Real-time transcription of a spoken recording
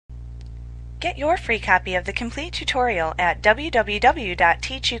Get your free copy of the complete tutorial at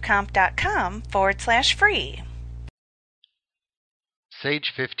www.teachucomp.com/free.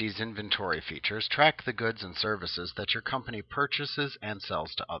 Sage 50's inventory features track the goods and services that your company purchases and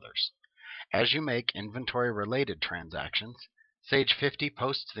sells to others. As you make inventory-related transactions, Sage 50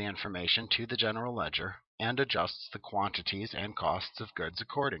 posts the information to the general ledger and adjusts the quantities and costs of goods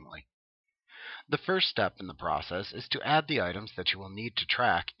accordingly. The first step in the process is to add the items that you will need to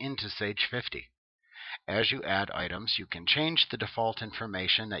track into Sage 50. As you add items, you can change the default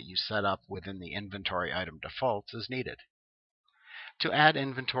information that you set up within the inventory item defaults as needed. To add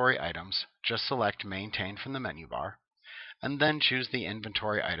inventory items, just select Maintain from the menu bar, and then choose the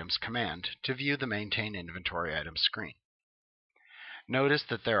Inventory Items command to view the Maintain Inventory Items screen. Notice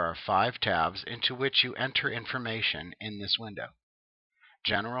that there are 5 tabs into which you enter information in this window: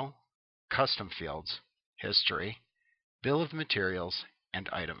 General, Custom Fields, History, Bill of Materials, and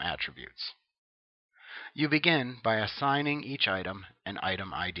Item Attributes. You begin by assigning each item an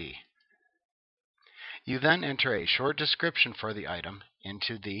item ID. You then enter a short description for the item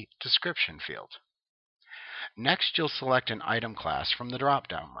into the Description field. Next, you'll select an item class from the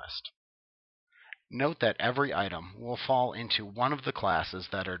drop-down list. Note that every item will fall into one of the classes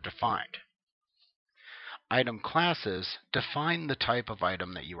that are defined. Item classes define the type of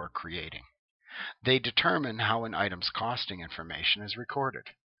item that you are creating. They determine how an item's costing information is recorded.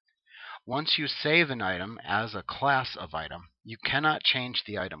 Once you save an item as a class of item, you cannot change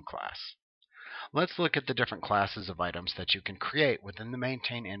the item class. Let's look at the different classes of items that you can create within the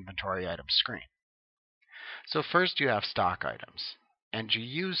Maintain Inventory Items screen. So first you have stock items, and you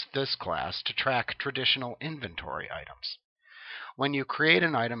use this class to track traditional inventory items. When you create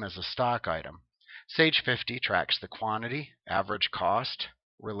an item as a stock item, Sage 50 tracks the quantity, average cost,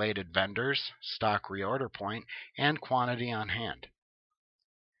 related vendors, stock reorder point, and quantity on hand.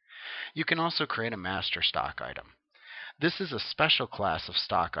 You can also create a master stock item. This is a special class of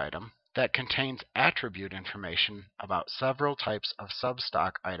stock item that contains attribute information about several types of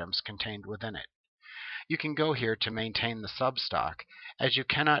substock items contained within it. You can go here to maintain the substock, as you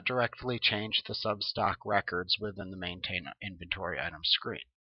cannot directly change the substock records within the Maintain Inventory Items screen.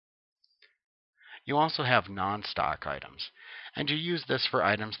 You also have non-stock items, and you use this for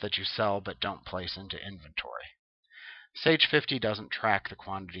items that you sell but don't place into inventory. Sage 50 doesn't track the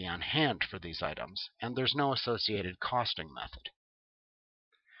quantity on hand for these items, and there's no associated costing method.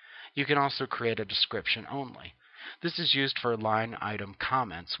 You can also create a description only. This is used for line item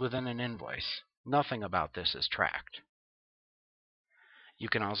comments within an invoice. Nothing about this is tracked. You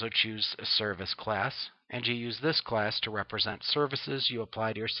can also choose a service class, and you use this class to represent services you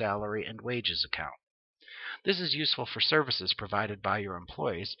apply to your salary and wages account. This is useful for services provided by your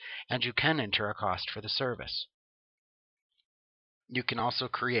employees, and you can enter a cost for the service. You can also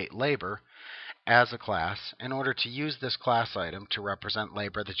create labor as a class in order to use this class item to represent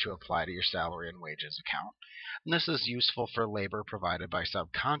labor that you apply to your salary and wages account. And this is useful for labor provided by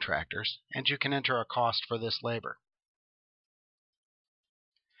subcontractors, and you can enter a cost for this labor.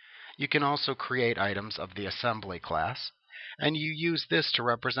 You can also create items of the assembly class, and you use this to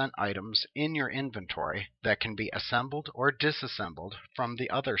represent items in your inventory that can be assembled or disassembled from the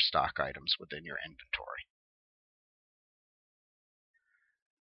other stock items within your inventory.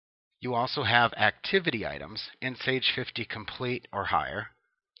 You also have activity items in Sage 50 Complete or higher,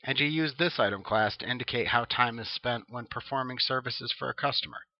 and you use this item class to indicate how time is spent when performing services for a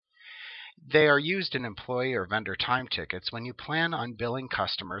customer. They are used in employee or vendor time tickets when you plan on billing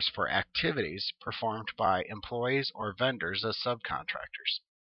customers for activities performed by employees or vendors as subcontractors.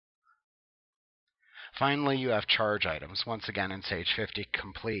 Finally, you have charge items, once again in Sage 50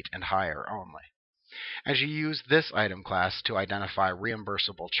 Complete and higher only, as you use this item class to identify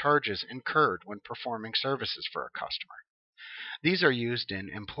reimbursable charges incurred when performing services for a customer. These are used in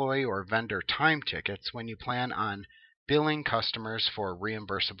employee or vendor time tickets when you plan on billing customers for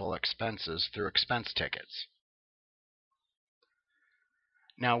reimbursable expenses through expense tickets.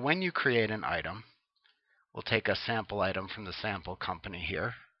 Now, when you create an item, we'll take a sample item from the sample company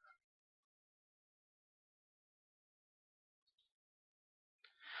here.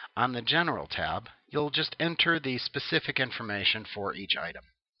 On the General tab, you'll just enter the specific information for each item.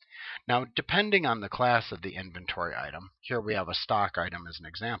 Now, depending on the class of the inventory item, here we have a stock item as an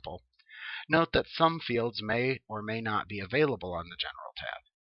example, note that some fields may or may not be available on the General tab.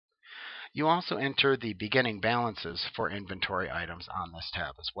 You also enter the beginning balances for inventory items on this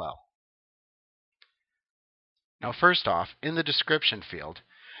tab as well. Now, first off, in the Description field,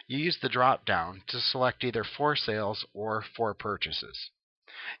 you use the drop-down to select either for sales or for purchases.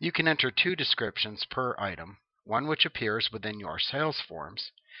 You can enter 2 descriptions per item, one which appears within your sales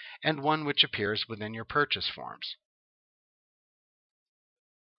forms and one which appears within your purchase forms.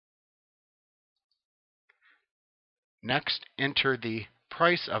 Next, enter the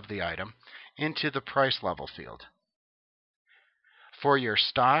price of the item into the price level field. For your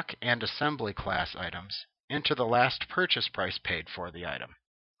stock and assembly class items, enter the last purchase price paid for the item.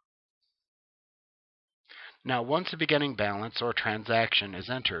 Now, once a beginning balance or transaction is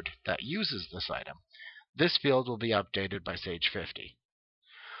entered that uses this item, this field will be updated by Sage 50.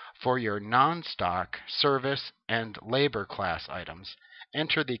 For your non-stock, service, and labor class items,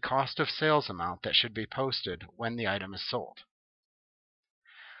 enter the cost of sales amount that should be posted when the item is sold.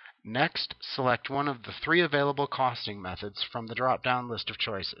 Next, select one of the 3 available costing methods from the drop-down list of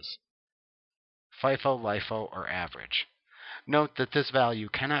choices: FIFO, LIFO, or average. Note that this value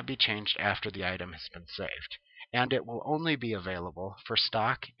cannot be changed after the item has been saved, and it will only be available for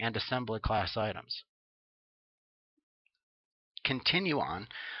stock and assembly class items. Continue on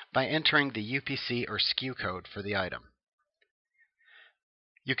by entering the UPC or SKU code for the item.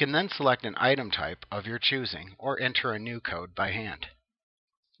 You can then select an item type of your choosing or enter a new code by hand.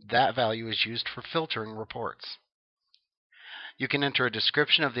 That value is used for filtering reports. You can enter a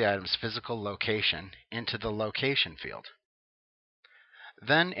description of the item's physical location into the location field.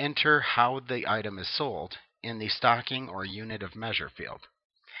 Then enter how the item is sold in the stocking or unit of measure field.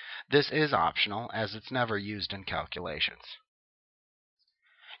 This is optional as it's never used in calculations.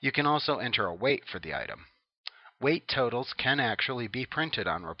 You can also enter a weight for the item. Weight totals can actually be printed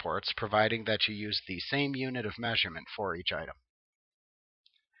on reports providing that you use the same unit of measurement for each item.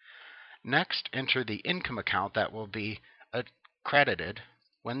 Next, enter the income account that will be credited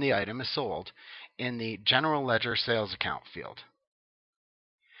when the item is sold in the General Ledger Sales Account field.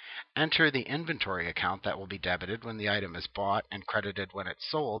 Enter the inventory account that will be debited when the item is bought and credited when it's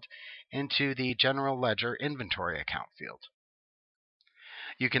sold into the General Ledger Inventory Account field.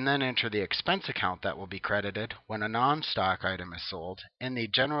 You can then enter the expense account that will be credited when a non-stock item is sold in the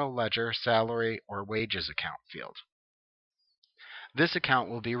General Ledger Salary or Wages Account field. This account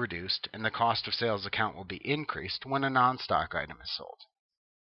will be reduced and the cost of sales account will be increased when a non-stock item is sold.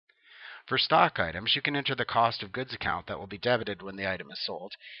 For stock items, you can enter the cost of goods account that will be debited when the item is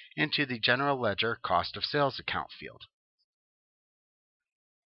sold into the General Ledger Cost of Sales Account field.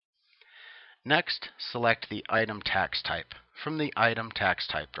 Next, select the item tax type from the Item Tax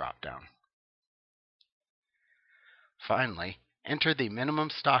Type dropdown. Finally, enter the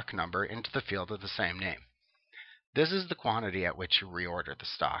minimum stock number into the field of the same name. This is the quantity at which you reorder the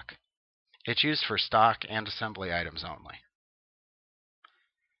stock. It's used for stock and assembly items only.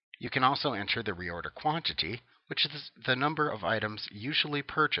 You can also enter the reorder quantity, which is the number of items usually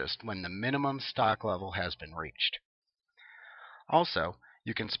purchased when the minimum stock level has been reached. Also,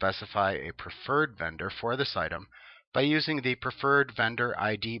 you can specify a preferred vendor for this item by using the Preferred Vendor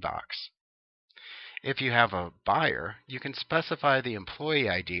ID box. If you have a buyer, you can specify the employee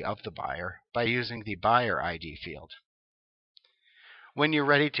ID of the buyer by using the Buyer ID field. When you're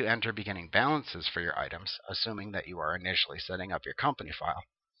ready to enter beginning balances for your items, assuming that you are initially setting up your company file,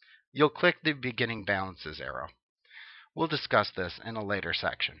 you'll click the Beginning Balances arrow. We'll discuss this in a later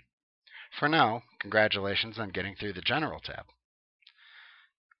section. For now, congratulations on getting through the General tab.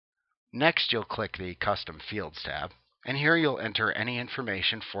 Next, you'll click the Custom Fields tab, and here you'll enter any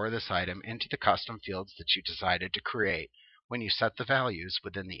information for this item into the custom fields that you decided to create when you set the values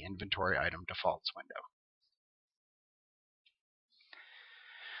within the Inventory Item Defaults window.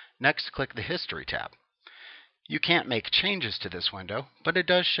 Next, click the History tab. You can't make changes to this window, but it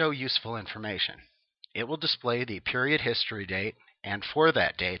does show useful information. It will display the period history date, and for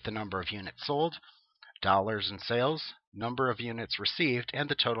that date, the number of units sold, dollars in sales, number of units received, and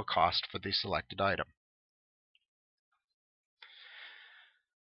the total cost for the selected item.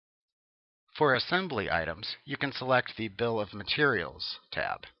 For assembly items, you can select the Bill of Materials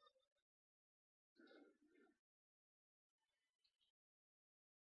tab.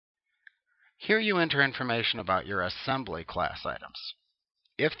 Here you enter information about your assembly class items.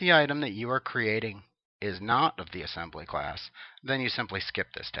 If the item that you are creating is not of the assembly class, then you simply skip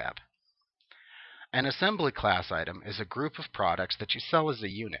this tab. An assembly class item is a group of products that you sell as a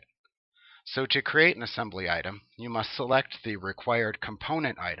unit. So to create an assembly item, you must select the required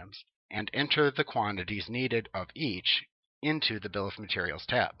component items and enter the quantities needed of each into the Bill of Materials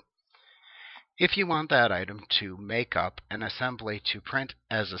tab. If you want that item to make up an assembly to print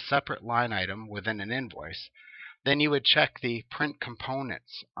as a separate line item within an invoice, then you would check the Print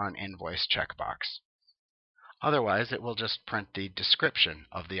Components on Invoice checkbox. Otherwise, it will just print the description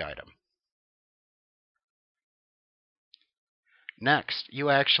of the item. Next,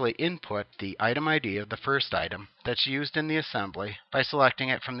 you actually input the item ID of the first item that's used in the assembly by selecting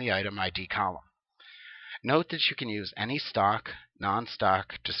it from the item ID column. Note that you can use any stock,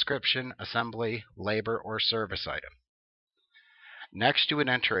 non-stock, description, assembly, labor, or service item. Next, you would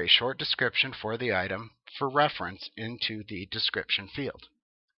enter a short description for the item for reference into the description field.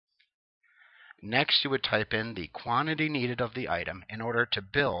 Next, you would type in the quantity needed of the item in order to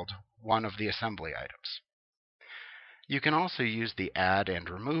build one of the assembly items. You can also use the Add and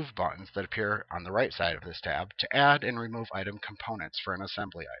Remove buttons that appear on the right side of this tab to add and remove item components for an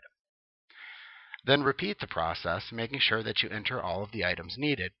assembly item. Then repeat the process, making sure that you enter all of the items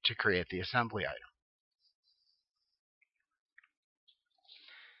needed to create the assembly item.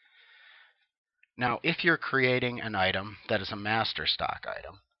 Now, if you're creating an item that is a master stock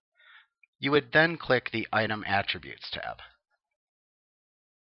item, you would then click the Item Attributes tab.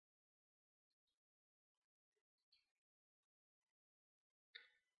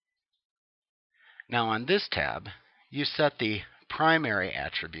 Now on this tab, you set the primary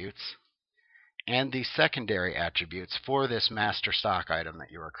attributes and the secondary attributes for this master stock item that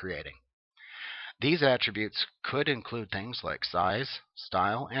you are creating. These attributes could include things like size,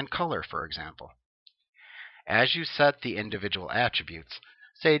 style, and color, for example. As you set the individual attributes,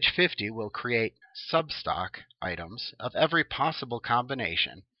 Sage 50 will create substock items of every possible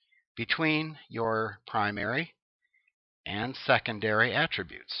combination between your primary and secondary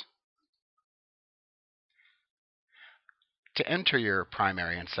attributes. To enter your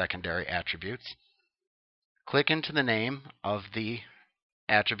primary and secondary attributes, click into the name of the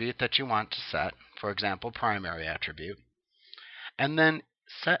attribute that you want to set, for example, primary attribute, and then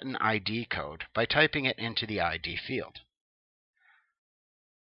set an ID code by typing it into the ID field.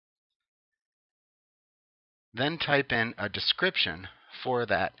 Then type in a description for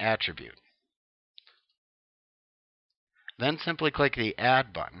that attribute. Then simply click the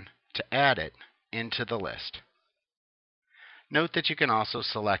Add button to add it into the list. Note that you can also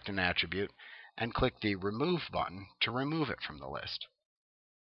select an attribute and click the Remove button to remove it from the list.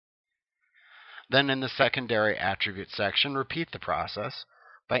 Then in the secondary attribute section, repeat the process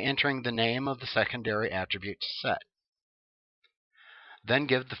by entering the name of the secondary attribute to set. Then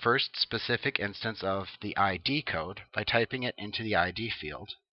give the first specific instance of the ID code by typing it into the ID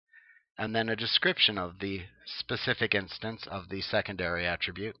field, and then a description of the specific instance of the secondary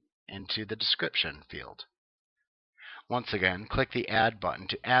attribute into the description field. Once again, click the Add button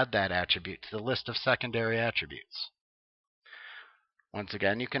to add that attribute to the list of secondary attributes. Once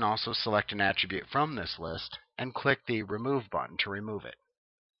again, you can also select an attribute from this list and click the Remove button to remove it.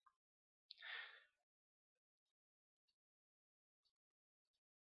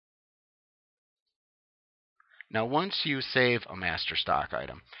 Now, once you save a master stock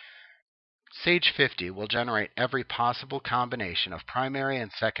item, Sage 50 will generate every possible combination of primary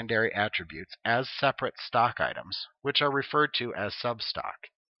and secondary attributes as separate stock items, which are referred to as substock,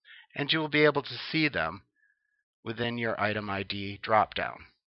 and you will be able to see them within your Item ID dropdown.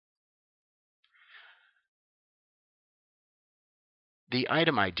 The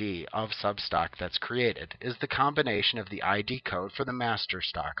item ID of substock that's created is the combination of the ID code for the master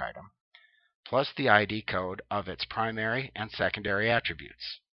stock item, plus the ID code of its primary and secondary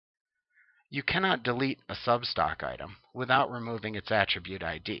attributes. You cannot delete a substock item without removing its attribute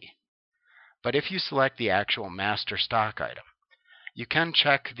ID. But if you select the actual master stock item, you can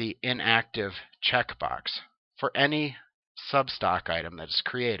check the inactive checkbox for any substock item that is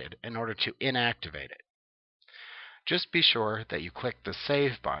created in order to inactivate it. Just be sure that you click the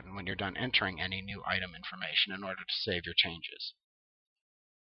Save button when you're done entering any new item information in order to save your changes.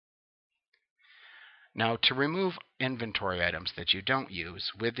 Now, to remove inventory items that you don't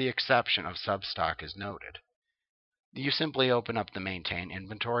use, with the exception of substock as noted, you simply open up the Maintain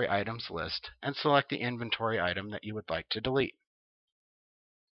Inventory Items list and select the inventory item that you would like to delete.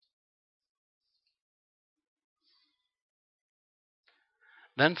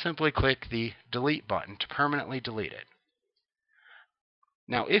 Then simply click the Delete button to permanently delete it.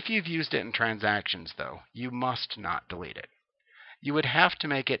 Now, if you've used it in transactions, though, you must not delete it. You would have to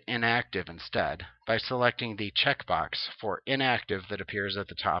make it inactive instead by selecting the checkbox for inactive that appears at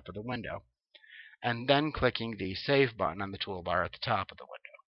the top of the window, and then clicking the Save button on the toolbar at the top of the window.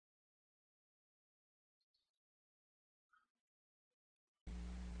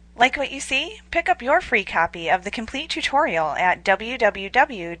 Like what you see? Pick up your free copy of the complete tutorial at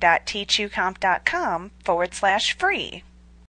www.teachucomp.com/free.